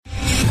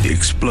The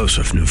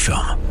explosive new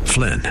film,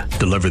 Flynn,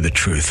 deliver the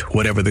truth,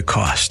 whatever the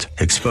cost,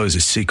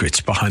 exposes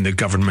secrets behind the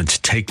government's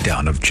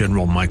takedown of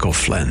General Michael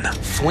Flynn.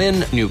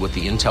 Flynn knew what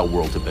the intel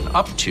world had been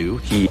up to.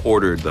 He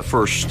ordered the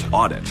first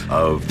audit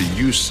of the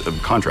use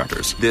of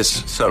contractors.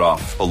 This set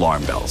off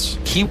alarm bells.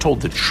 He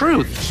told the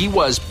truth. He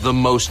was the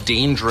most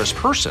dangerous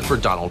person for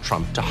Donald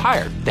Trump to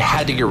hire. They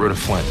had to get rid of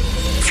Flynn.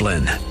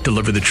 Flynn,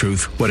 deliver the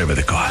truth, whatever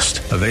the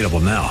cost. Available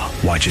now.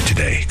 Watch it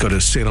today. Go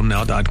to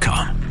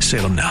salemnow.com.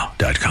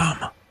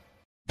 salemnow.com.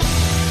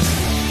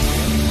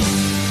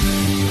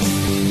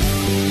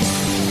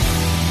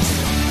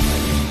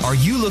 Are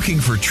you looking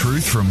for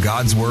truth from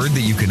God's Word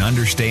that you can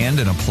understand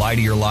and apply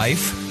to your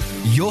life?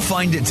 You'll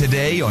find it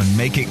today on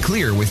Make It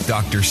Clear with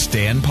Dr.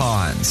 Stan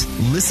Pons.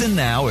 Listen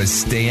now as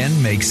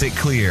Stan makes it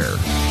clear.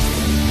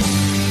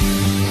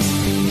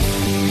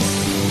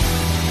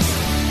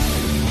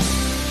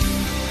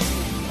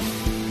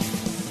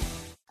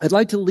 I'd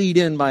like to lead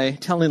in by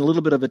telling a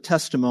little bit of a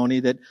testimony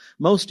that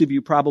most of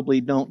you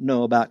probably don't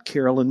know about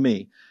Carol and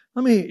me.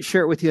 Let me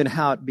share it with you and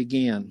how it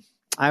began.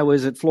 I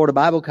was at Florida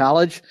Bible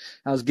College.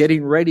 I was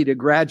getting ready to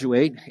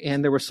graduate,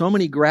 and there were so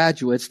many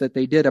graduates that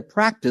they did a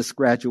practice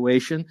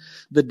graduation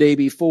the day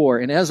before.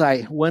 And as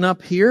I went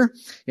up here,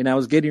 and I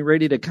was getting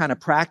ready to kind of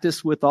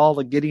practice with all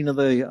the getting of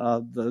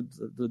the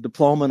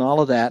diploma and all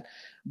of that,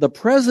 the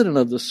president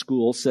of the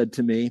school said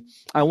to me,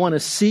 "I want to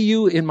see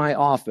you in my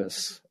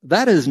office."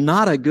 That is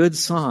not a good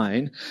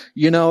sign,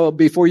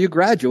 before you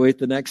graduate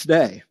the next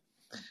day.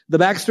 The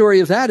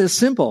backstory of that is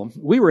simple.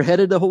 We were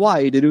headed to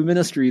Hawaii to do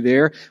ministry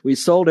there. We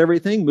sold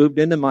everything, moved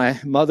into my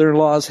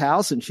mother-in-law's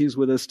house, and she's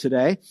with us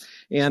today.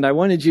 And I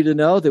wanted you to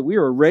know that we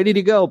were ready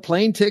to go.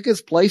 Plane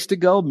tickets, place to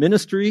go,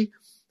 ministry.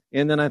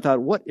 And then I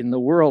thought, what in the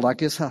world? I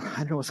guess I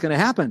don't know what's going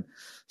to happen.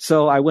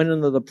 So I went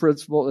into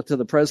to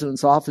the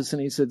president's office,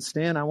 and he said,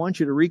 "Stan, I want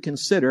you to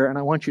reconsider, and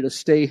I want you to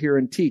stay here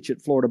and teach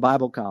at Florida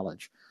Bible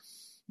College."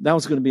 That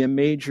was going to be a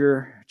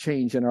major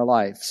change in our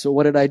life. So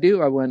what did I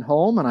do? I went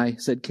home, and I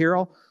said,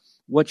 "Carol,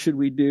 what should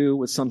we do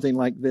with something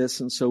like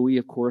this?" And so we,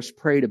 of course,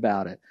 prayed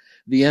about it.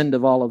 The end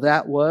of all of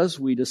that was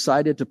we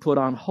decided to put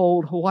on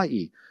hold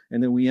Hawaii.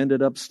 And then we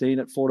ended up staying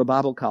at Florida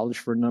Bible College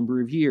for a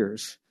number of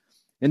years.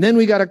 And then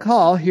we got a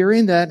call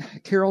hearing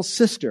that Carol's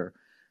sister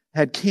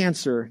had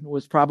cancer and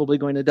was probably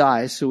going to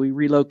die. So we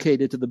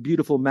relocated to the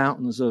beautiful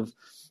mountains of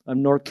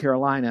North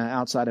Carolina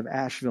outside of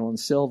Asheville and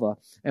Silva.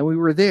 And we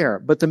were there,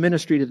 but the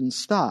ministry didn't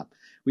stop.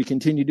 We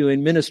continued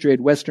doing ministry at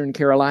Western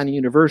Carolina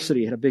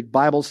University, had a big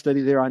Bible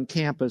study there on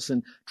campus,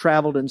 and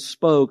traveled and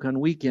spoke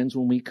on weekends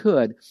when we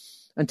could,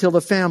 until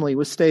the family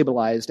was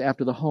stabilized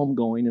after the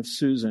homegoing of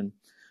Susan.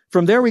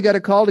 From there, we got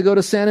a call to go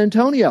to San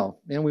Antonio,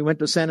 and we went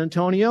to San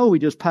Antonio. We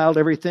just piled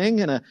everything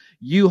in a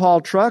U-Haul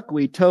truck.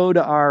 We towed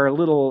our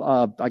little,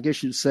 I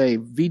guess you'd say,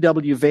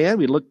 VW van.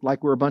 We looked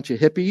like we were a bunch of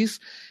hippies,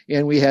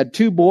 and we had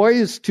 2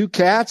 boys, 2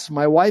 cats,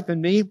 my wife and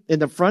me, in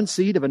the front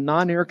seat of a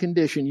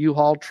non-air-conditioned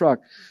U-Haul truck.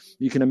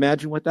 You can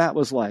imagine what that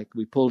was like.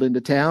 We pulled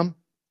into town,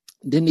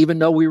 didn't even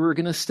know we were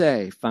going to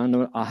stay, found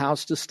a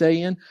house to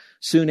stay in.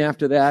 Soon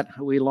after that,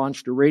 we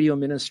launched a radio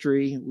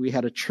ministry. We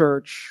had a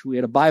church. We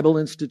had a Bible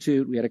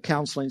Institute. We had a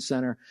counseling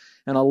center,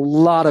 and a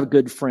lot of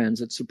good friends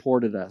that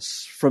supported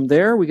us. From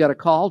there, we got a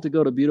call to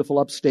go to beautiful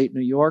upstate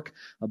New York,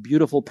 a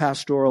beautiful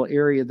pastoral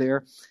area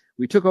there.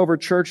 We took over a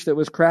church that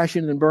was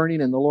crashing and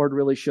burning, and the Lord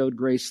really showed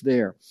grace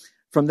there.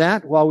 From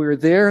that, while we were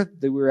there,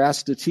 we were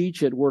asked to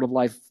teach at Word of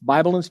Life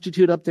Bible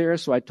Institute up there,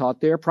 so I taught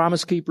there.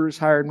 Promise Keepers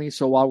hired me,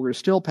 so while we were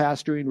still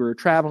pastoring, we were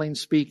traveling,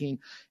 speaking,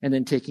 and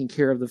then taking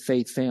care of the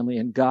faith family,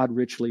 and God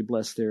richly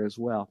blessed there as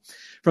well.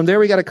 From there,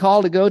 we got a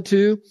call to go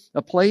to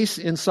a place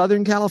in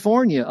Southern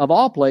California, of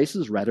all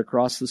places, right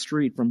across the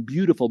street from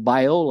beautiful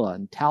Biola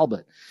and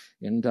Talbot.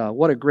 And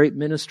what a great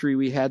ministry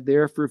we had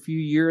there for a few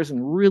years,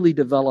 and really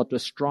developed a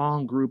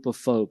strong group of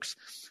folks.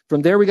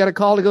 From there, we got a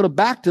call to go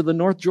back to the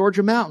North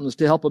Georgia mountains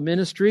to help a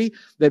ministry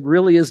that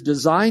really is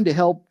designed to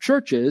help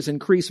churches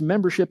increase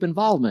membership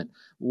involvement,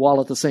 while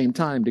at the same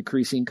time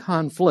decreasing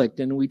conflict.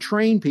 And we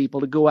train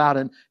people to go out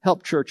and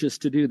help churches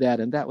to do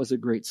that, and that was a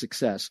great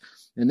success.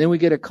 And then we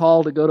get a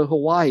call to go to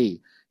Hawaii.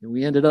 And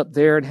we ended up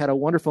there and had a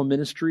wonderful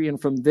ministry. And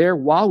from there,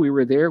 while we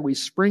were there, we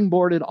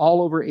springboarded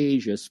all over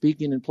Asia,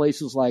 speaking in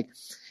places like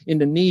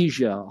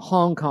Indonesia,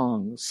 Hong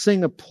Kong,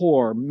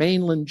 Singapore,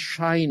 mainland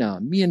China,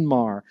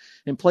 Myanmar,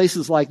 and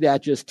places like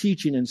that, just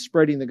teaching and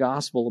spreading the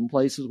gospel in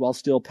places while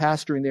still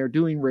pastoring there,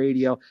 doing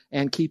radio,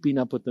 and keeping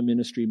up with the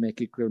ministry,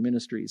 Make It Clear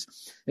Ministries.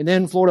 And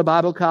then Florida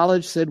Bible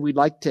College said we'd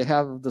like to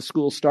have the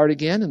school start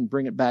again and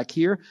bring it back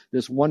here.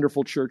 This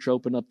wonderful church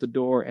opened up the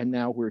door, and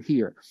now we're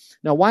here.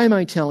 Now, why am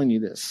I telling you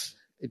this?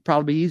 It'd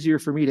probably be easier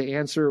for me to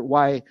answer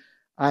why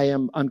I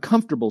am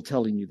uncomfortable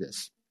telling you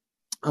this.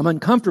 I'm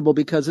uncomfortable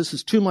because this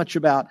is too much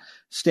about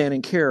Stan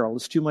and Carol.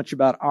 It's too much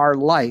about our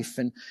life.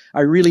 And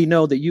I really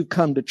know that you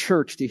come to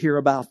church to hear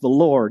about the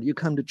Lord. You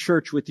come to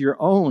church with your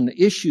own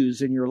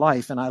issues in your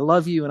life. And I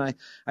love you. And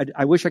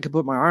I wish I could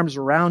put my arms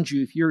around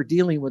you if you're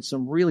dealing with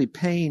some really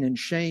pain and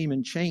shame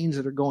and chains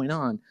that are going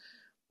on.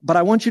 But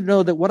I want you to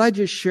know that what I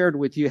just shared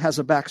with you has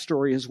a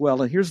backstory as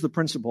well. And here's the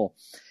principle.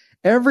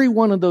 Every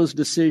one of those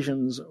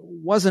decisions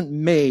wasn't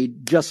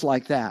made just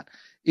like that.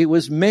 It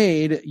was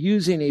made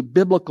using a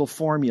biblical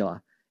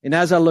formula. And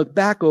as I look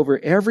back over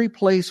every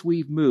place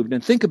we've moved,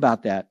 and think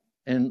about that,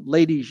 and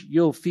ladies,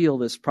 you'll feel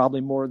this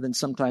probably more than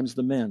sometimes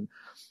the men.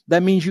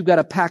 That means you've got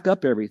to pack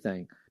up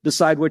everything,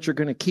 decide what you're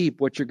going to keep,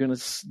 what you're going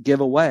to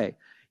give away.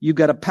 You've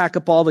got to pack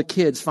up all the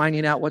kids,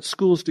 finding out what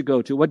schools to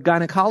go to, what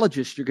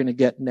gynecologist you're going to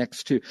get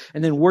next to,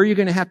 and then where you're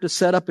going to have to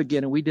set up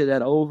again. And we did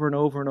that over and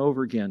over and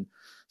over again.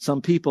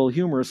 Some people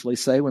humorously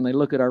say when they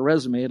look at our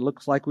resume, it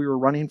looks like we were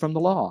running from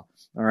the law.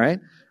 All right?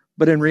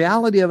 But in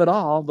reality of it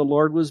all, the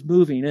Lord was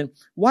moving. And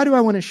why do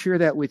I want to share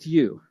that with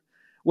you?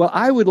 Well,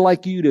 I would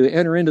like you to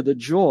enter into the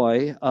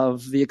joy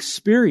of the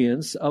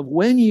experience of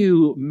when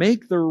you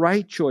make the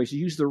right choice,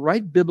 use the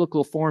right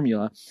biblical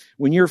formula,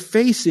 when you're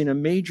facing a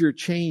major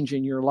change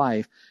in your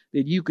life,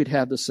 that you could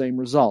have the same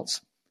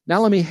results. Now,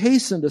 let me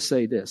hasten to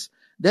say this.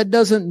 That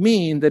doesn't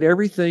mean that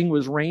everything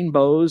was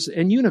rainbows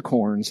and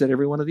unicorns at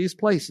every one of these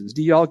places.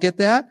 Do you all get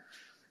that?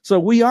 So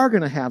we are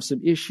going to have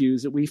some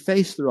issues that we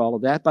face through all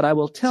of that, but I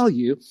will tell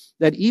you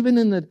that even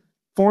in the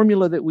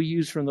formula that we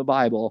use from the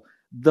Bible,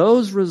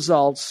 those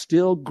results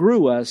still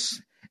grew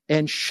us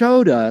and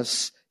showed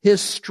us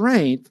His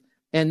strength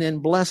and then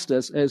blessed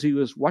us as He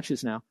was, watch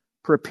this now,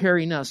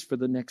 preparing us for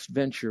the next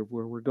venture of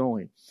where we're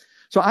going.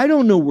 So I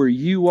don't know where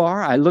you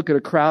are. I look at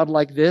a crowd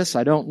like this.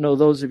 I don't know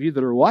those of you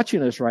that are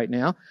watching us right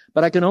now,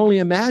 but I can only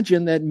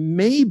imagine that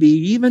maybe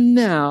even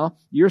now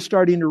you're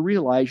starting to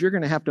realize you're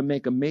going to have to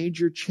make a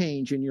major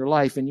change in your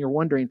life and you're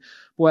wondering,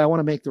 boy, I want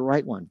to make the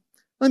right one.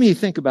 Let me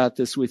think about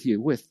this with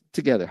you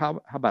together.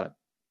 How about it?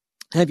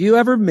 Have you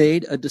ever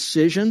made a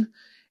decision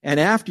and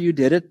after you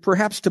did it,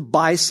 perhaps to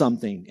buy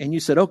something and you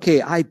said,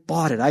 okay, I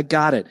bought it. I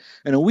got it.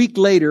 And a week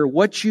later,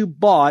 what you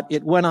bought,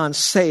 it went on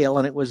sale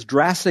and it was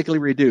drastically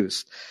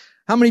reduced.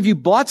 How many of you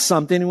bought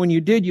something and when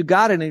you did, you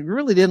got it and you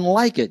really didn't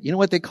like it? You know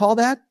what they call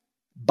that?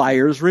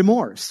 Buyer's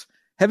remorse.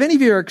 Have any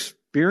of you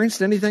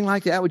experienced anything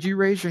like that? Would you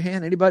raise your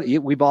hand? Anybody?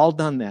 We've all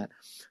done that.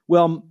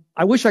 Well,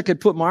 I wish I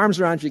could put my arms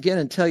around you again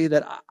and tell you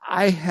that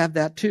I have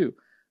that too.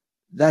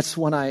 That's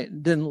when I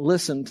didn't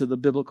listen to the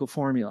biblical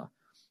formula.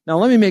 Now,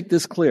 let me make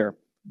this clear.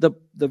 The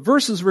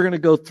verses we're going to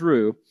go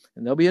through,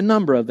 and there'll be a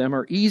number of them,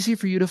 are easy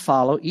for you to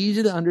follow,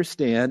 easy to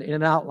understand, and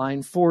an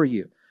outline for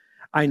you.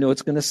 I know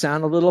it's going to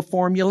sound a little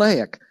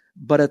formulaic,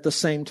 but at the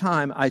same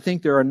time, I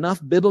think there are enough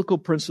biblical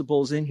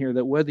principles in here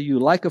that whether you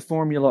like a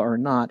formula or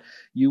not,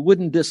 you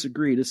wouldn't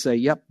disagree to say,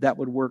 yep, that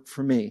would work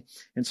for me.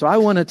 And so I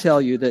want to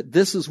tell you that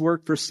this has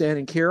worked for Stan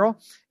and Carol,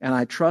 and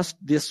I trust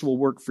this will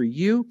work for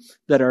you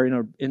that are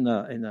in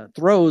the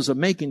throes of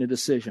making a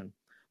decision.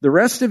 The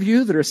rest of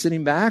you that are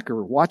sitting back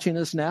or watching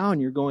us now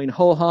and you're going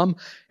ho-hum,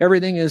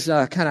 everything is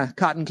kind of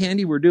cotton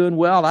candy, we're doing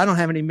well, I don't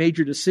have any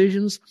major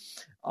decisions.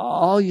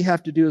 All you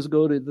have to do is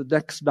go to the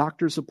next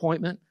doctor's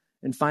appointment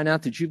and find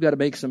out that you've got to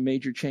make some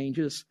major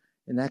changes,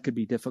 and that could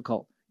be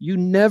difficult. You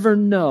never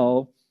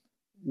know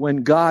when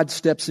God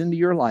steps into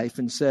your life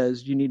and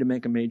says you need to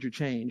make a major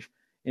change.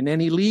 And then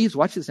He leaves,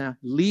 watch this now,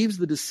 leaves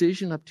the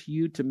decision up to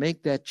you to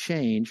make that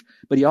change,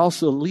 but He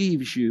also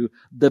leaves you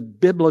the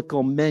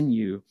biblical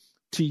menu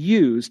to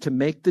use to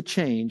make the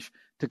change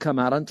to come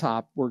out on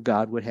top where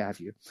God would have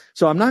you.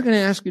 So I'm not going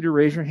to ask you to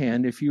raise your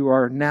hand if you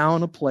are now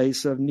in a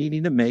place of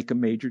needing to make a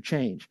major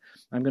change.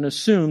 I'm going to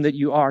assume that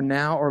you are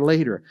now or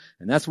later.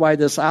 And that's why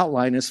this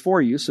outline is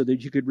for you, so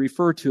that you could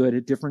refer to it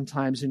at different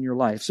times in your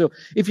life. So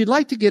if you'd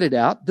like to get it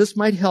out, this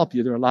might help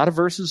you. There are a lot of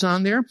verses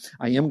on there.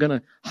 I am going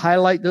to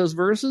highlight those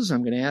verses.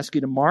 I'm going to ask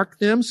you to mark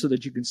them so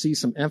that you can see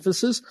some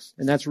emphasis.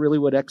 And that's really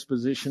what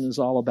exposition is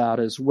all about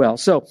as well.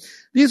 So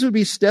these would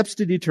be steps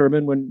to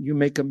determine when you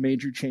make a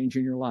major change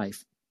in your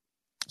life.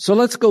 So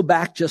let's go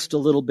back just a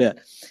little bit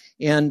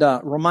and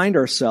remind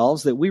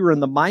ourselves that we were in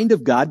the mind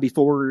of God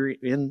before we were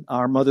in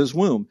our mother's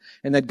womb,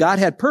 and that God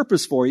had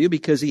purpose for you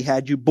because He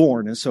had you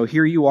born. And so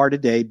here you are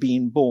today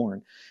being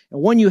born. And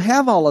when you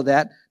have all of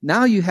that,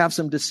 now you have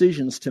some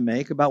decisions to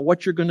make about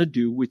what you're going to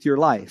do with your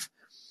life.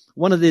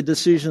 One of the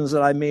decisions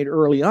that I made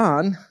early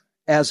on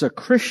as a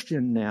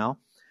Christian now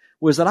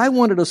was that I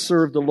wanted to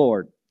serve the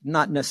Lord.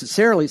 Not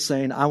necessarily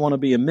saying I want to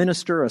be a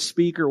minister, a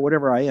speaker,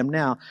 whatever I am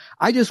now.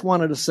 I just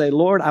wanted to say,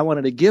 Lord, I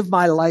wanted to give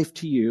my life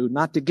to you,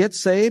 not to get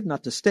saved,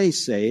 not to stay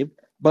saved,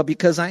 but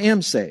because I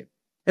am saved.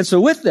 And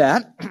so with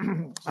that,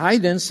 I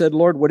then said,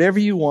 Lord, whatever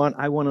you want,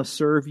 I want to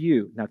serve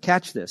you. Now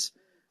catch this.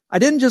 I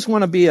didn't just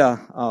want to be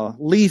a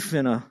leaf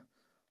in a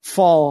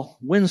fall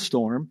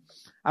windstorm.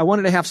 I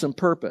wanted to have some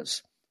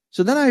purpose.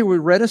 So then I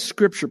read a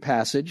scripture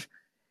passage,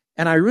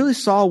 and I really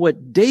saw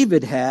what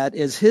David had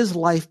as his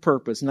life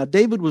purpose. Now,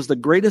 David was the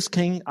greatest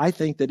king, I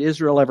think, that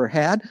Israel ever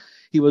had.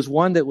 He was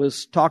one that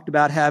was talked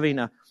about having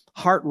a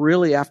heart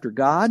really after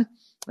God.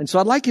 And so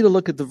I'd like you to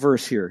look at the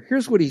verse here.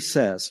 Here's what he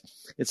says.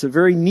 It's a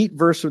very neat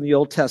verse from the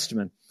Old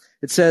Testament.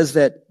 It says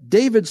that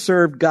David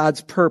served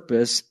God's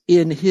purpose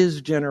in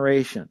his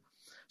generation.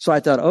 So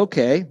I thought,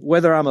 okay,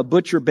 whether I'm a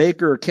butcher,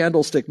 baker, or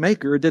candlestick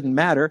maker, it didn't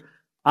matter.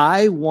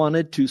 I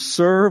wanted to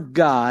serve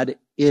God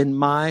in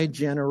my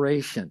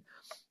generation.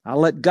 I'll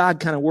let God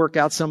kind of work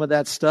out some of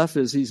that stuff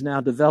as He's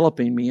now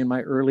developing me in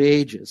my early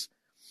ages.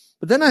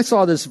 But then I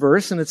saw this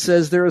verse, and it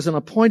says, there is an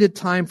appointed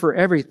time for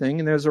everything,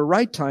 and there's a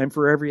right time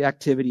for every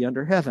activity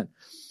under heaven.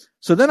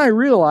 So then I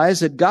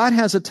realized that God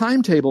has a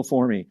timetable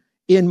for me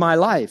in my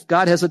life.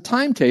 God has a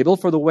timetable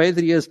for the way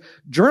that He has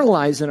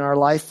journalized in our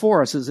life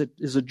for us as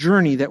a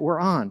journey that we're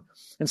on.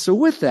 And so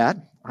with that,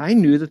 I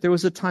knew that there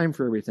was a time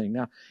for everything.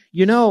 Now,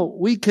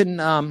 we can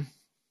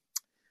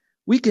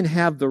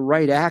have the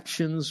right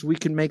actions, we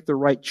can make the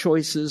right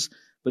choices,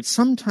 but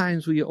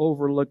sometimes we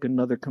overlook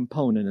another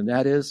component, and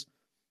that is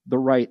the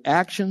right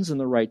actions and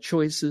the right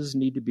choices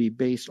need to be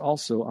based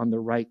also on the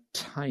right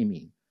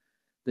timing.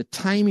 The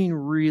timing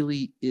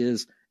really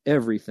is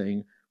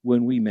everything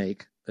when we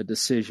make a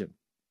decision.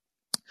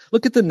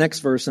 Look at the next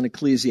verse in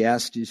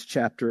Ecclesiastes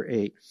chapter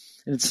 8.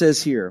 And it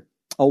says here,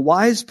 a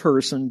wise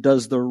person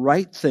does the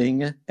right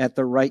thing at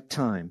the right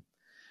time.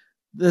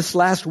 This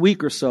last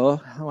week or so,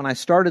 when I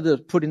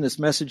started putting this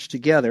message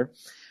together,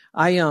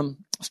 I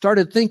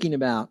started thinking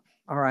about,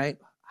 all right,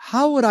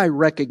 how would I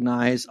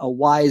recognize a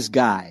wise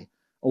guy,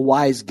 a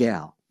wise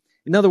gal?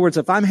 In other words,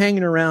 if I'm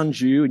hanging around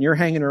you and you're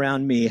hanging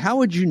around me, how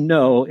would you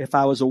know if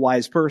I was a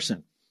wise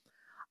person?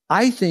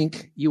 I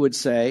think you would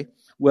say,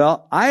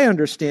 well, I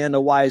understand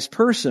a wise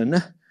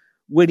person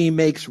when he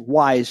makes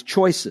wise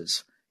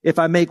choices. If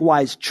I make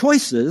wise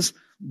choices,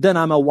 then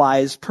I'm a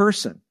wise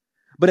person.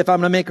 But if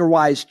I'm going to make a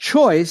wise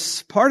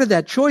choice, part of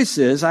that choice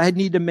is I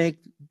need to make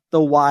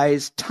the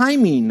wise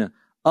timing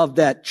of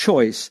that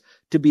choice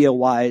to be a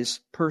wise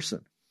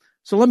person.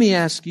 So let me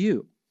ask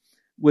you,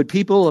 would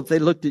people, if they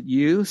looked at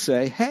you,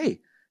 say,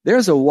 hey,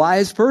 there's a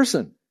wise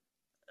person.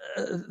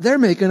 They're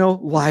making a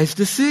wise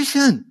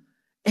decision.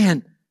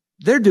 And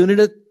they're doing it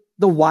at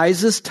the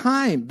wisest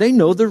time. They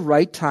know the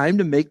right time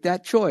to make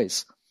that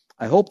choice.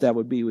 I hope that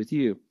would be with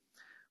you.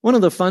 One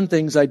of the fun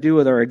things I do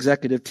with our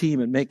executive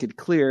team at Make It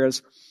Clear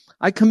is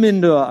I come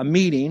into a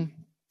meeting,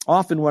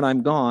 often when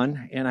I'm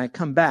gone, and I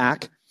come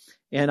back,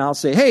 and I'll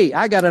say, hey,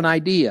 I got an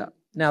idea.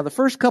 Now, the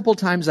first couple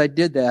times I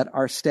did that,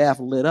 our staff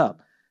lit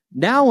up.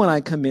 Now when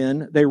I come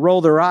in, they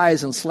roll their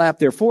eyes and slap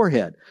their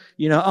forehead.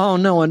 Oh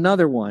no,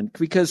 another one,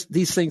 because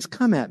these things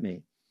come at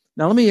me.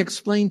 Now let me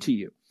explain to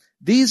you.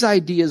 These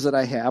ideas that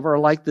I have are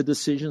like the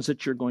decisions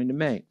that you're going to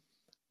make.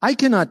 I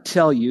cannot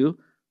tell you,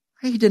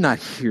 I did not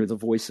hear the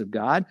voice of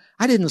God.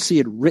 I didn't see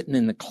it written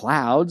in the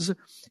clouds.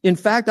 In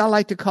fact, I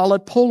like to call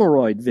it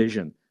Polaroid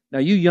vision. Now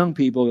you young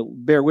people,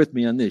 bear with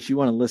me on this. You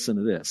want to listen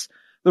to this.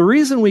 The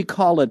reason we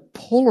call it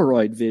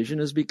Polaroid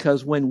vision is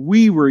because when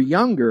we were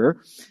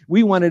younger,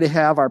 we wanted to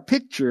have our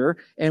picture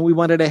and we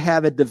wanted to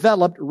have it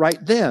developed right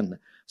then.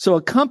 So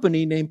a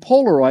company named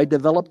Polaroid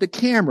developed a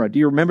camera. Do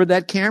you remember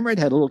that camera? It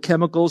had little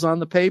chemicals on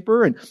the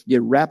paper and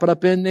you'd wrap it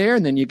up in there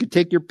and then you could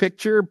take your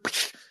picture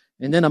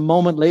and then a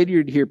moment later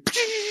you'd hear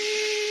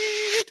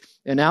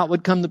and out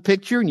would come the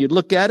picture and you'd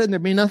look at it and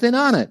there'd be nothing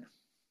on it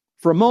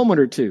for a moment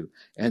or two.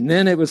 And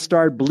then it would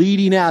start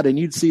bleeding out and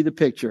you'd see the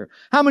picture.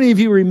 How many of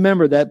you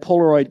remember that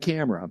Polaroid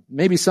camera?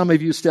 Maybe some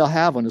of you still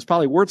have one. It's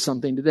probably worth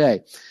something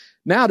today.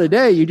 Now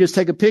today, you just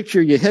take a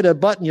picture, you hit a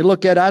button, you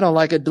look at it, I don't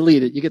like it,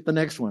 delete it. You get the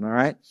next one, all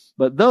right?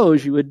 But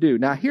those you would do.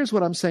 Now here's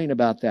what I'm saying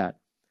about that.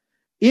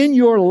 In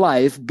your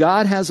life,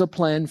 God has a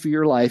plan for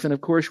your life. And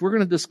of course, we're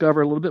going to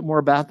discover a little bit more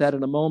about that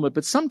in a moment.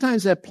 But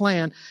sometimes that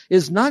plan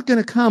is not going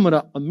to come with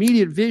an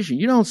immediate vision.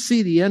 You don't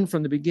see the end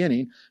from the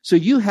beginning. So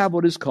you have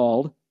what is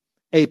called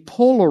a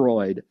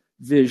Polaroid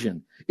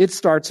vision. It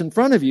starts in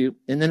front of you,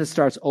 and then it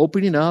starts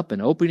opening up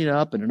and opening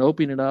up and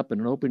opening up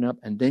and opening up,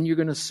 and then you're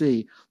going to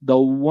see the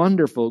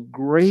wonderful,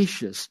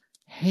 gracious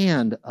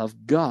hand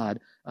of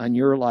God on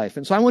your life.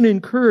 And so I want to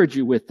encourage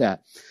you with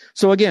that.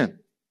 So again,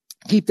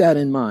 keep that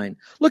in mind.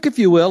 Look, if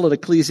you will, at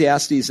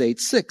Ecclesiastes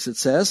 8:6. It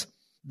says,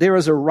 there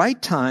is a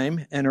right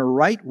time and a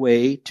right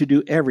way to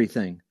do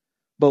everything,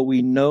 but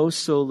we know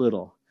so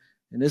little.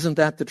 And isn't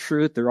that the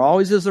truth? There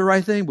always is the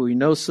right thing, but we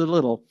know so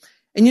little.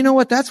 And you know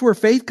what? That's where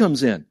faith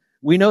comes in.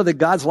 We know that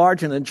God's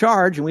large and in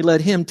charge, and we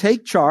let Him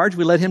take charge.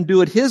 We let Him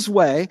do it His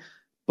way,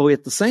 but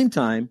at the same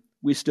time,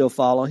 we still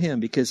follow Him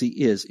because He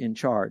is in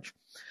charge.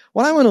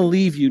 Well, I want to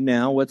leave you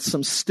now with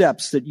some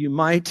steps that you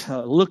might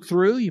look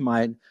through, you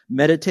might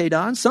meditate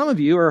on. Some of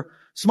you are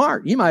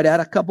smart. You might add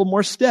a couple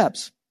more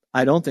steps.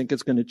 I don't think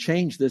it's going to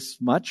change this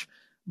much,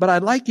 but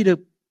I'd like you to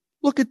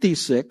look at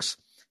these 6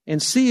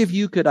 and see if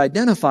you could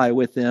identify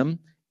with them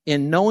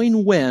in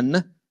knowing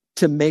when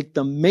to make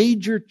the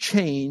major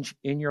change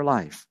in your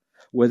life.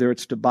 Whether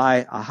it's to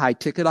buy a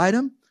high-ticket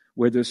item,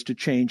 whether it's to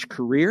change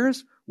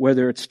careers,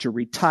 whether it's to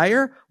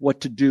retire,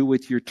 what to do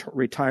with your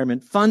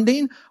retirement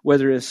funding,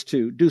 whether it's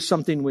to do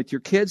something with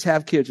your kids,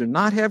 have kids or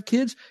not have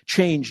kids,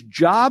 change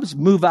jobs,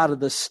 move out of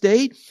the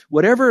state,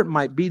 whatever it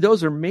might be.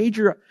 Those are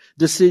major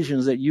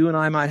decisions that you and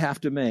I might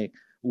have to make.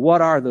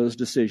 What are those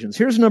decisions?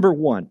 Here's number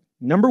 1.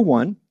 Number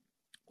 1,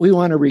 we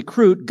want to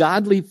recruit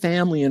godly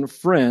family and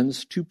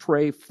friends to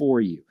pray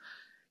for you.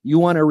 You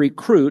want to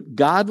recruit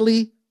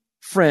godly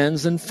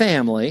friends and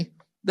family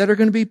that are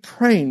going to be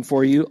praying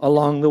for you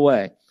along the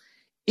way.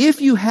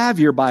 If you have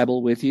your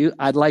Bible with you,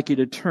 I'd like you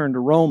to turn to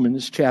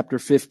Romans chapter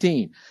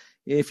 15.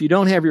 If you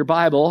don't have your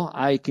Bible,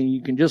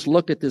 you can just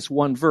look at this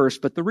one verse.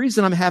 But the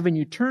reason I'm having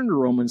you turn to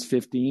Romans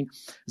 15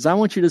 is I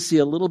want you to see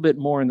a little bit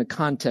more in the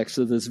context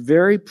of this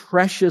very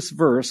precious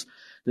verse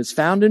that's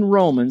found in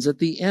Romans at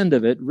the end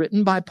of it,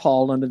 written by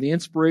Paul under the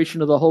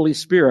inspiration of the Holy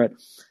Spirit,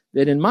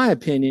 that in my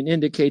opinion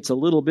indicates a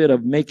little bit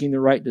of making the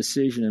right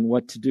decision and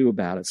what to do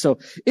about it. So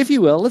if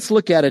you will, let's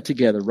look at it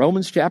together.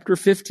 Romans chapter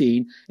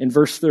 15 and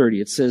verse 30,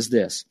 it says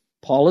this.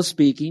 Paul is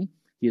speaking.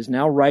 He is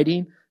now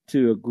writing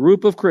to a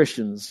group of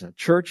Christians, a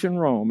church in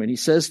Rome, and he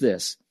says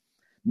this,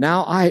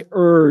 now I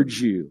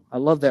urge you. I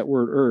love that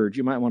word urge.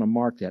 You might want to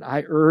mark that.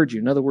 I urge you.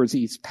 In other words,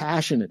 he's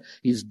passionate.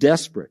 He's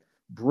desperate.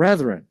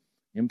 Brethren,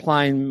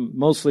 implying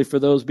mostly for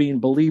those being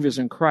believers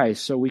in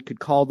Christ. So we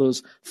could call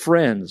those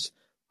friends,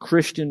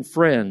 Christian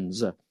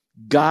friends,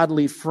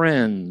 godly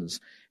friends.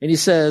 And he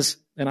says,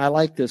 and I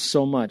like this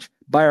so much,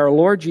 by our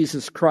Lord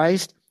Jesus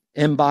Christ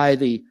and by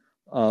the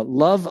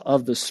love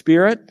of the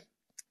Spirit.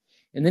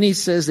 And then he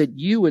says that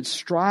you would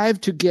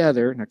strive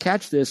together, now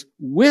catch this,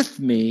 with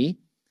me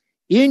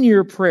in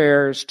your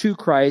prayers to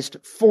Christ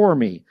for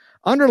me.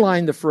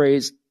 Underline the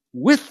phrase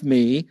with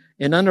me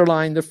and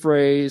underline the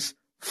phrase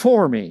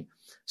for me.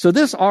 So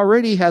this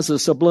already has a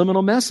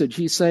subliminal message.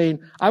 He's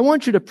saying, I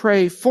want you to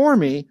pray for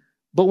me,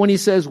 but when he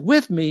says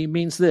with me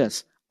means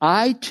this,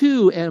 I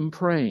too am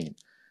praying.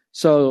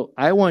 So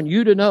I want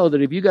you to know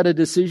that if you got a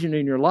decision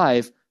in your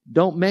life,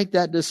 don't make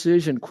that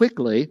decision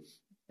quickly.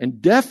 And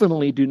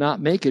definitely do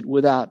not make it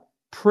without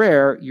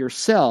prayer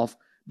yourself,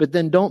 but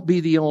then don't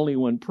be the only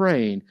one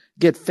praying.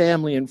 Get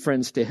family and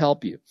friends to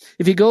help you.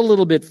 If you go a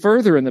little bit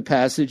further in the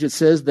passage, it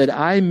says that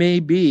I may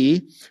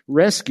be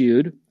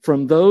rescued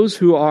from those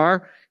who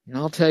are, and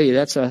I'll tell you,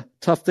 that's a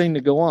tough thing to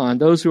go on,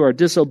 those who are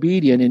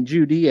disobedient in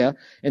Judea,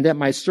 and that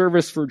my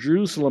service for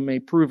Jerusalem may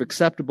prove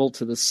acceptable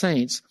to the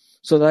saints,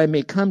 so that I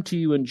may come to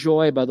you in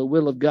joy by the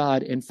will of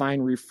God and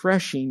find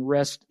refreshing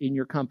rest in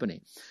your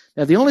company.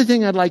 Now, the only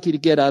thing I'd like you to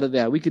get out of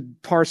that, we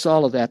could parse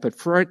all of that, but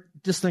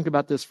just think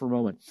about this for a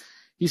moment.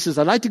 He says,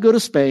 I'd like to go to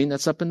Spain.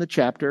 That's up in the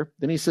chapter.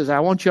 Then he says, I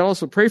want you to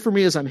also pray for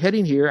me as I'm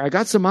heading here. I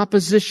got some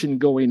opposition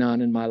going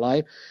on in my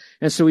life.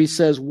 And so he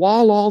says,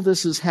 while all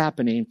this is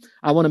happening,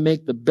 I want to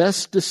make the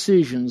best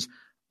decisions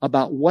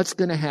about what's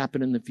going to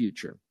happen in the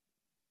future.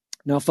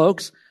 Now,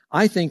 folks,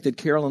 I think that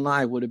Carol and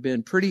I would have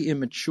been pretty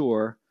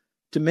immature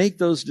to make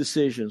those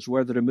decisions,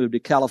 whether to move to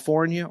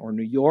California or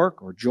New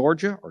York or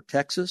Georgia or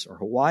Texas or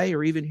Hawaii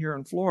or even here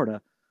in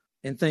Florida,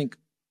 and think,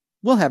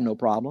 we'll have no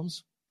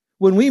problems.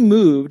 When we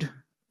moved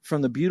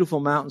from the beautiful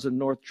mountains of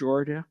North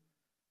Georgia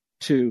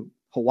to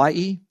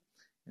Hawaii,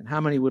 and how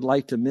many would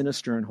like to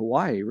minister in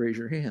Hawaii? Raise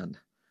your hand.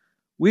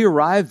 We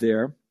arrived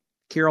there.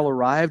 Carol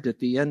arrived at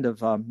the end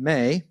of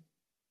May.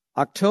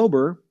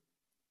 October,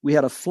 we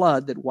had a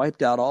flood that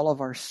wiped out all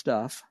of our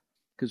stuff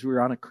because we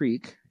were on a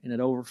creek and it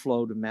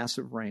overflowed with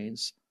massive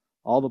rains.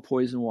 All the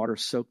poison water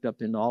soaked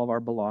up into all of our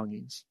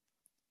belongings.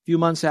 A few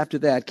months after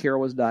that,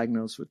 Carol was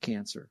diagnosed with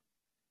cancer.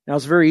 Now,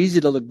 it's very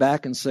easy to look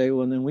back and say,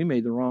 well, then we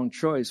made the wrong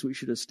choice. We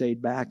should have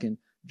stayed back in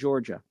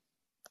Georgia.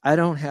 I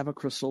don't have a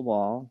crystal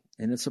ball,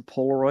 and it's a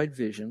Polaroid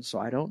vision, so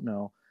I don't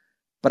know.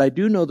 But I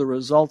do know the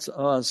results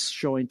of us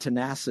showing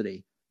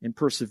tenacity and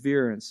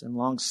perseverance and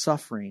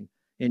long-suffering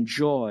and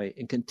joy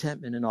and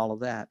contentment and all of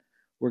that,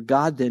 where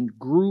God then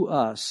grew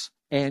us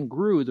and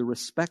grew the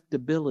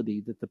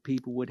respectability that the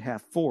people would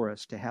have for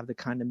us to have the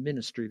kind of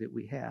ministry that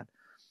we had.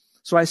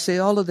 So I say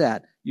all of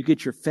that. You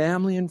get your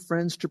family and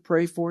friends to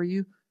pray for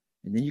you,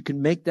 and then you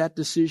can make that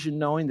decision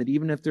knowing that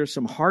even if there's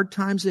some hard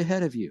times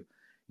ahead of you,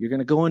 you're going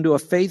to go into a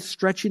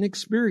faith-stretching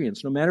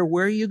experience. No matter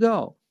where you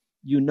go,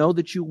 you know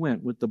that you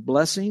went with the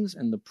blessings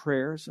and the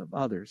prayers of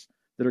others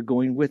that are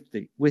going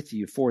with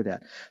you for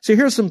that. So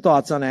here's some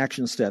thoughts on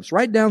action steps.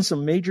 Write down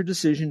some major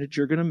decision that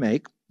you're going to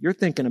make. You're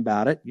thinking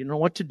about it. You know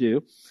what to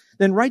do.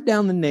 Then write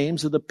down the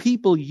names of the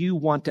people you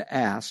want to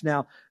ask.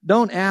 Now,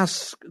 don't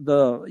ask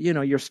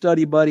your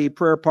study buddy,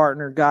 prayer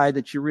partner guy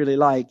that you really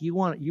like. You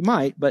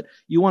might, but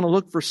you want to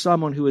look for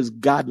someone who is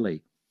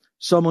godly,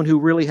 someone who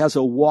really has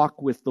a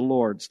walk with the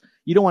Lord's.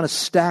 You don't want to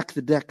stack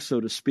the deck, so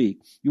to speak.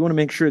 You want to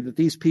make sure that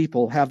these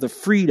people have the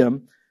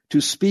freedom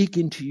to speak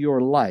into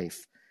your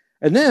life.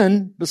 And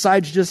then,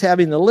 besides just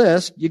having the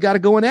list, you got to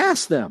go and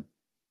ask them.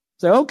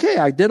 Say, okay,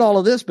 I did all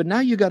of this, but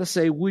now you got to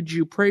say, would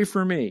you pray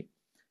for me?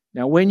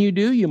 Now, when you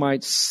do, you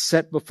might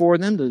set before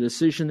them the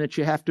decision that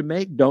you have to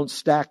make. Don't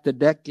stack the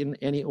deck in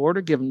any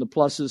order. Give them the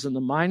pluses and the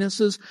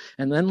minuses,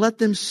 and then let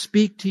them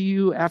speak to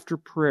you after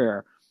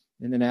prayer,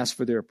 and then ask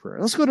for their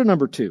prayer. Let's go to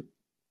number 2.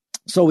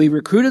 So we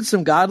recruited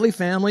some godly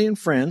family and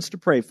friends to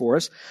pray for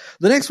us.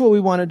 The next what we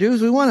want to do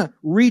is we want to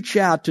reach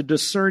out to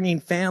discerning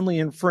family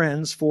and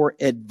friends for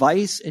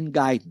advice and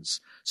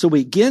guidance. So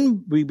we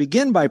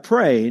begin by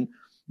praying,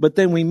 but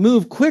then we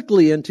move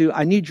quickly into,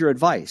 I need your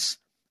advice.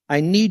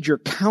 I need your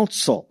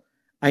counsel.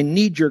 I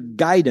need your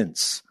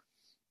guidance.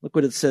 Look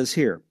what it says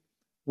here.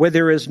 Where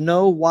there is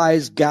no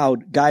wise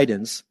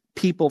guidance,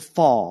 people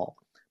fall.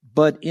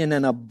 But in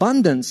an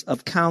abundance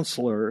of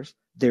counselors,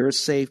 there is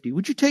safety.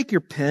 Would you take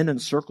your pen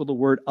and circle the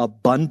word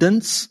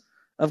abundance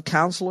of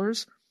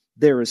counselors?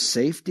 There is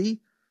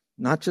safety,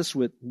 not just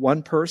with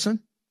one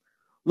person.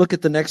 Look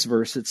at the next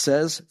verse. It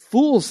says,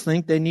 fools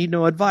think they need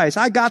no advice.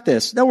 I got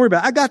this. Don't worry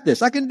about it. I got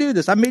this. I can do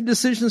this. I made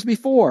decisions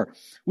before.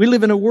 We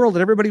live in a world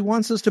that everybody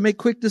wants us to make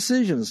quick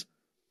decisions.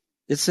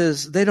 It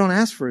says they don't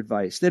ask for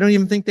advice. They don't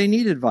even think they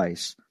need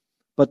advice.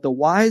 But the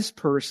wise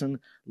person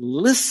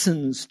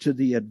listens to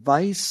the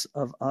advice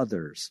of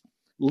others.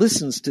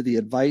 Listens to the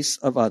advice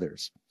of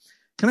others.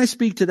 Can I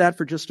speak to that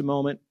for just a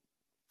moment?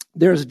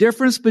 There's a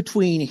difference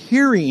between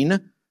hearing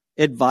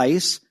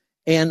advice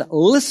and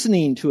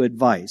listening to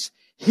advice.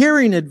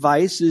 Hearing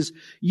advice is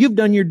you've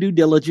done your due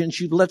diligence.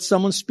 You've let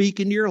someone speak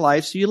into your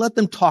life, so you let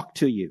them talk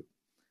to you.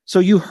 So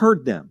you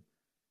heard them.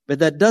 But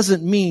that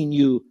doesn't mean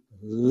you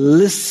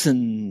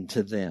listen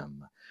to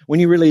them. When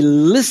you really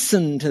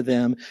listen to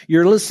them,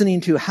 you're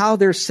listening to how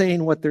they're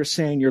saying what they're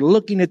saying. You're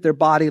looking at their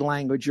body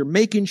language. You're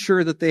making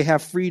sure that they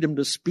have freedom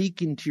to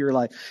speak into your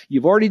life.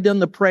 You've already done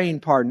the praying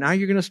part. Now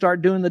you're going to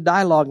start doing the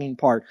dialoguing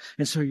part.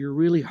 And so you're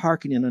really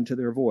hearkening unto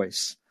their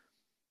voice.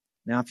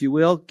 Now, if you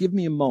will, give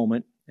me a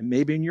moment, and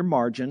maybe in your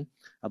margin,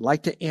 I'd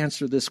like to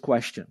answer this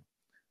question.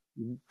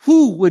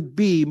 Who would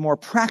be more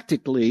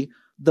practically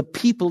the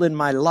people in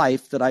my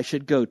life that I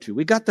should go to?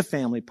 We got the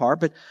family part,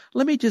 but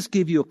let me just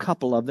give you a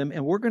couple of them,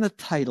 and we're going to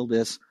title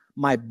this,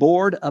 My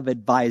Board of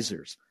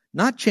Advisors.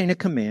 Not chain of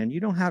command. You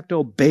don't have to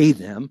obey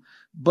them,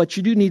 but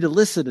you do need to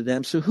listen to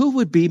them. So who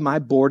would be my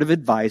board of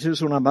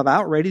advisors when I'm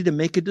about ready to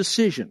make a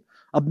decision,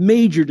 a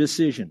major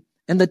decision,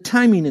 and the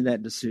timing of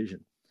that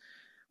decision?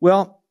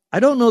 Well, I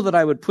don't know that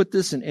I would put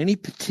this in any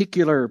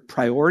particular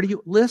priority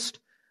list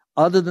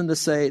other than to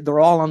say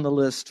they're all on the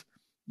list.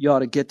 You ought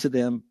to get to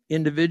them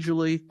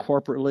individually,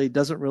 corporately,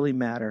 doesn't really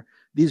matter.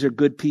 These are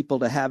good people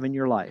to have in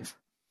your life.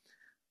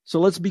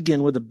 So let's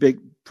begin with a big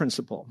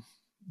principle.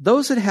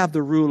 Those that have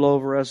the rule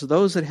over us,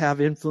 those that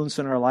have influence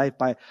in our life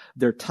by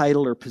their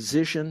title or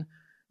position,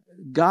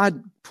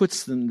 God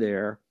puts them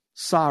there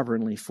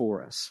sovereignly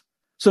for us.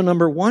 So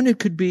number one, it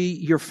could be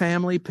your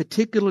family,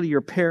 particularly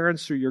your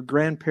parents or your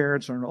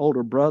grandparents or an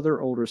older brother,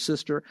 older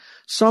sister,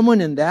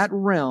 someone in that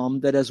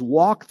realm that has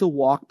walked the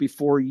walk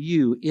before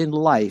you in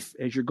life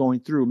as you're going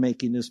through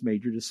making this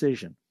major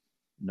decision.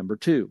 Number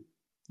two,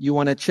 you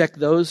want to check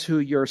those who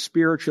your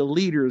spiritual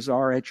leaders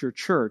are at your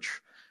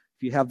church.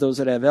 If you have those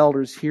that have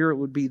elders here, it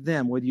would be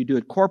them. Whether you do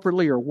it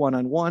corporately or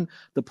one-on-one,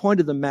 the point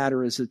of the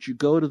matter is that you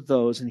go to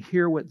those and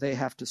hear what they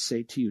have to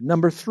say to you.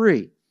 Number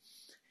three,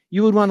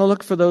 you would want to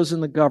look for those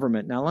in the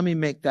government. Now, let me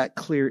make that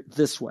clear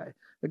this way.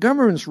 The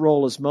government's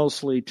role is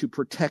mostly to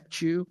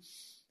protect you,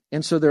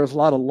 and so there's a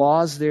lot of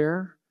laws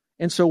there.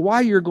 And so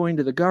why you're going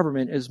to the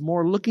government is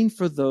more looking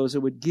for those that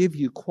would give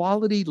you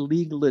quality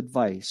legal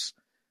advice.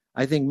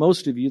 I think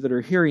most of you that are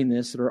hearing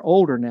this, that are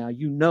older now,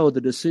 you know the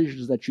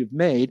decisions that you've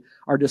made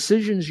are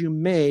decisions you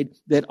made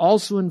that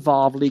also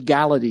involve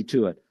legality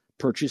to it.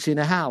 Purchasing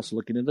a house,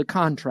 looking at the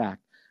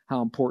contract,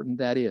 how important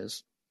that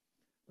is.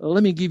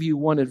 Let me give you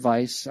one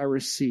advice I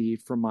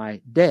received from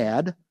my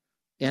dad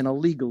and a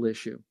legal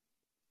issue.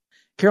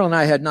 Carol and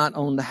I had not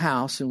owned the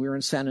house, and we were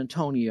in San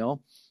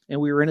Antonio,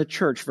 and we were in a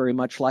church very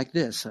much like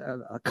this.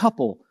 A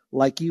couple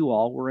like you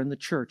all were in the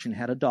church and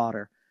had a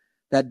daughter.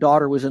 That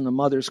daughter was in the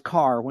mother's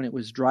car when it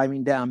was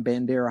driving down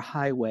Bandera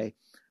Highway,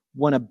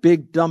 when a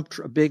big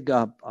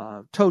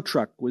tow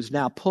truck was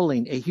now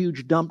pulling a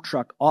huge dump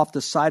truck off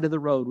the side of the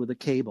road with a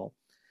cable.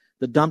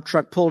 The dump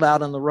truck pulled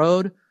out on the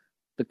road.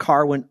 The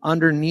car went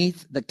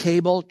underneath the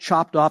cable,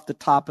 chopped off the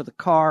top of the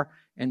car,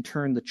 and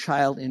turned the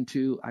child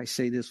into, I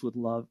say this with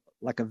love,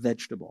 like a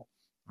vegetable.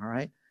 All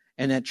right?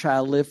 And that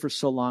child lived for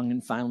so long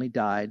and finally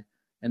died.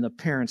 And the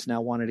parents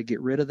now wanted to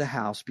get rid of the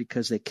house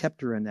because they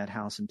kept her in that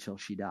house until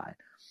she died.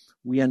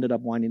 We ended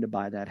up wanting to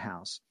buy that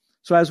house.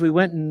 So as we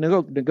went and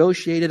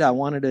negotiated, I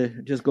wanted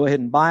to just go ahead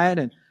and buy it.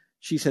 And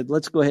she said,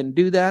 let's go ahead and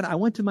do that. I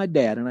went to my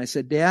dad and I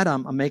said, Dad,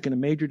 I'm making a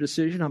major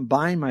decision. I'm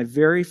buying my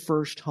very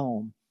first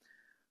home.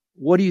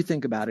 What do you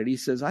think about it? He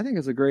says, I think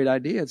it's a great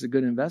idea. It's a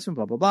good investment,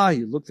 blah, blah, blah.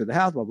 He looked at the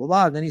house, blah, blah,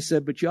 blah. And then he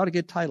said, but you ought to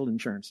get title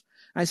insurance.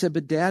 I said,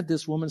 but Dad,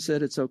 this woman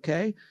said it's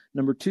okay.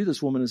 Number two,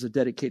 this woman is a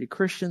dedicated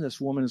Christian.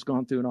 This woman has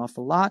gone through an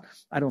awful lot.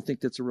 I don't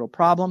think that's a real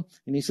problem.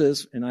 And he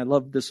says, and I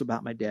love this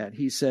about my dad.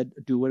 He said,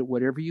 do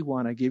whatever you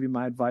want. I give you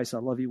my advice. I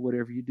love you,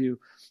 whatever you do,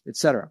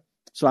 etc.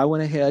 So I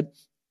went ahead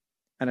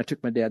and I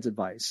took my dad's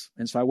advice.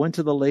 And so I went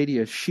to the lady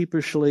as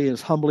sheepishly,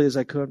 as humbly as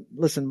I could.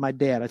 Listen,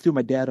 I threw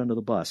my dad under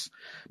the bus.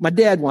 My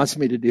dad wants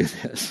me to do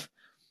this.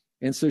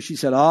 And so she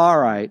said, all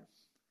right.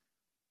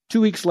 2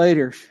 weeks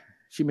later,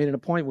 she made an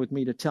appointment with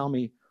me to tell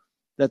me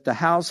that the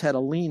house had a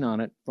lien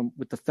on it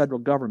with the federal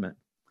government.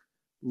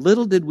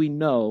 Little did we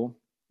know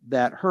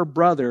that her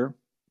brother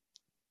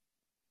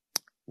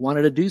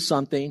wanted to do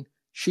something.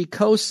 She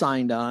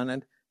co-signed on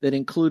it that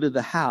included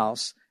the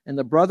house. And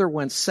the brother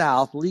went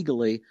south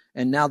legally,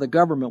 and now the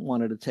government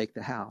wanted to take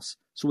the house.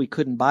 So we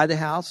couldn't buy the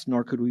house,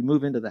 nor could we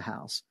move into the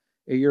house.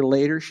 A year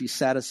later, she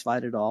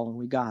satisfied it all, and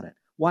we got it.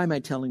 Why am I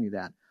telling you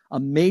that? A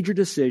major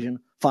decision,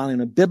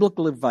 following a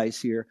biblical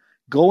advice here.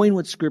 going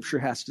what Scripture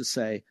has to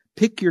say.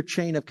 Pick your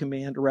chain of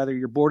command, or rather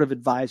your board of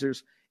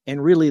advisors,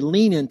 and really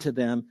lean into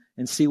them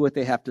and see what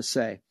they have to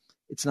say.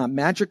 It's not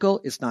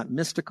magical. It's not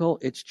mystical.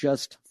 It's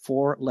just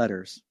 4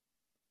 letters.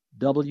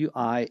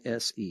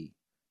 WISE.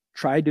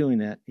 Try doing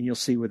that, and you'll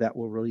see where that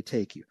will really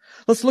take you.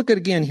 Let's look at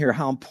again here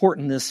how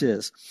important this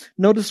is.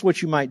 Notice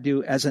what you might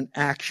do as an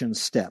action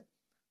step.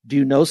 Do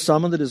you know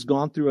someone that has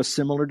gone through a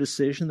similar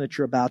decision that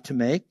you're about to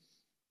make?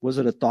 Was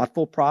it a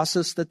thoughtful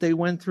process that they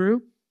went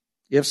through?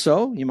 If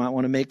so, you might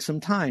want to make some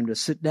time to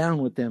sit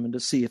down with them and to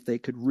see if they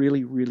could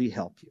really, really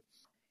help you.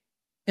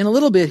 In a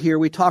little bit here,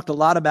 we talked a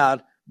lot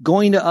about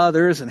going to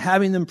others and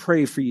having them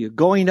pray for you,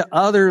 going to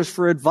others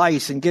for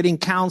advice and getting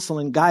counsel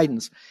and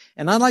guidance.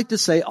 And I'd like to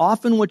say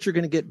often what you're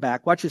going to get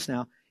back, watch this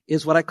now,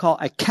 is what I call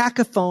a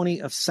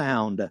cacophony of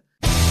sound.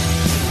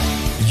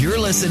 You're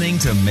listening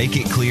to Make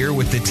It Clear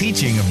with the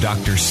teaching of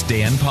Dr.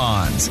 Stan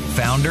Ponz,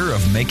 founder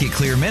of Make It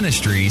Clear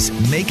Ministries.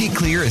 Make It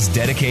Clear is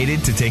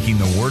dedicated to taking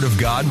the Word of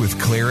God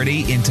with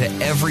clarity into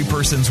every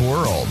person's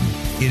world.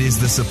 It is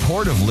the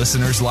support of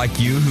listeners like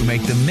you who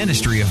make the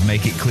ministry of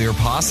Make It Clear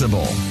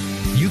possible.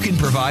 You can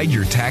provide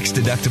your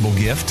tax-deductible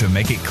gift to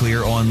Make It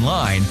Clear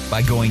online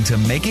by going to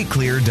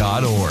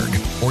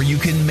makeitclear.org, or you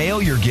can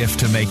mail your gift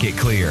to Make It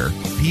Clear,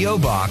 P.O.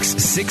 Box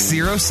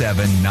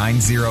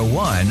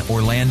 607901,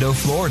 Orlando,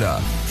 Florida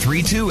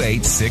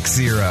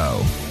 32860.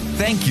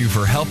 Thank you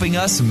for helping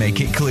us make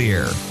it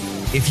clear.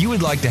 If you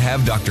would like to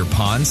have Dr.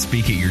 Ponz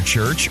speak at your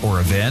church or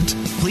event,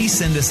 please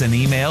send us an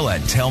email at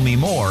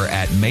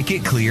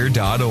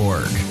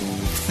tellmemore@makeitclear.org.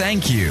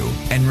 Thank you,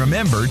 and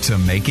remember to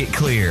make it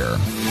clear.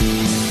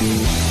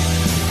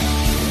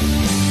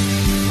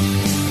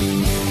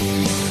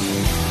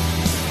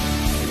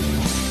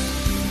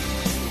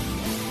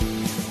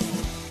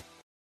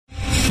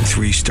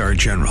 Three-star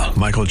General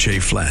Michael J.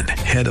 Flynn,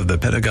 head of the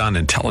Pentagon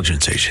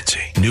Intelligence Agency,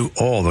 knew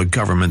all the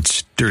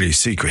government's dirty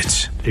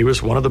secrets. He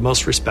was one of the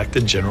most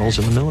respected generals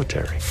in the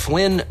military.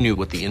 Flynn knew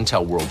what the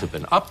intel world had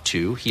been up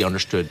to. He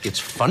understood its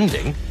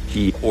funding.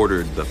 He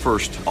ordered the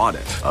first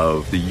audit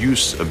of the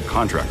use of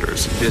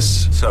contractors.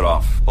 This set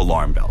off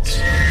alarm bells.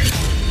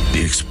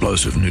 The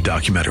explosive new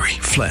documentary,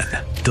 Flynn,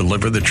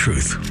 Deliver the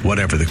Truth,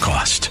 Whatever the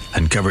Cost,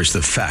 uncovers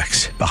the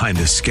facts behind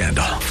this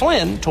scandal.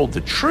 Flynn told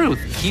the truth.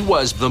 He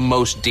was the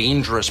most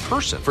dangerous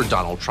person for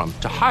Donald Trump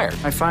to hire.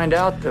 I find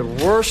out the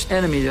worst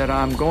enemy that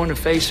I'm going to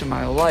face in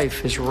my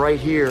life is right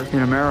here in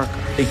America.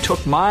 They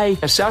took my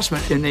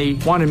assessment and they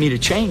wanted me to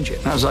change it.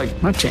 And I was like,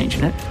 I'm not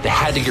changing it. They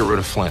had to get rid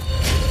of Flynn.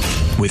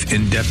 With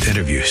in-depth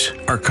interviews,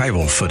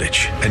 archival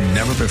footage, and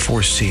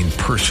never-before-seen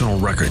personal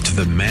records of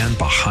the man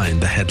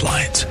behind the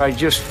headlines. I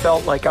just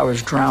felt like I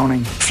was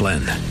drowning.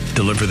 Flynn,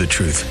 Deliver the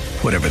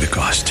Truth, Whatever the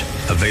Cost.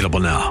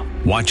 Available now.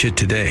 Watch it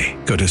today.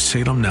 Go to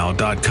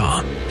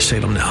salemnow.com.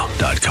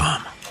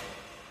 salemnow.com.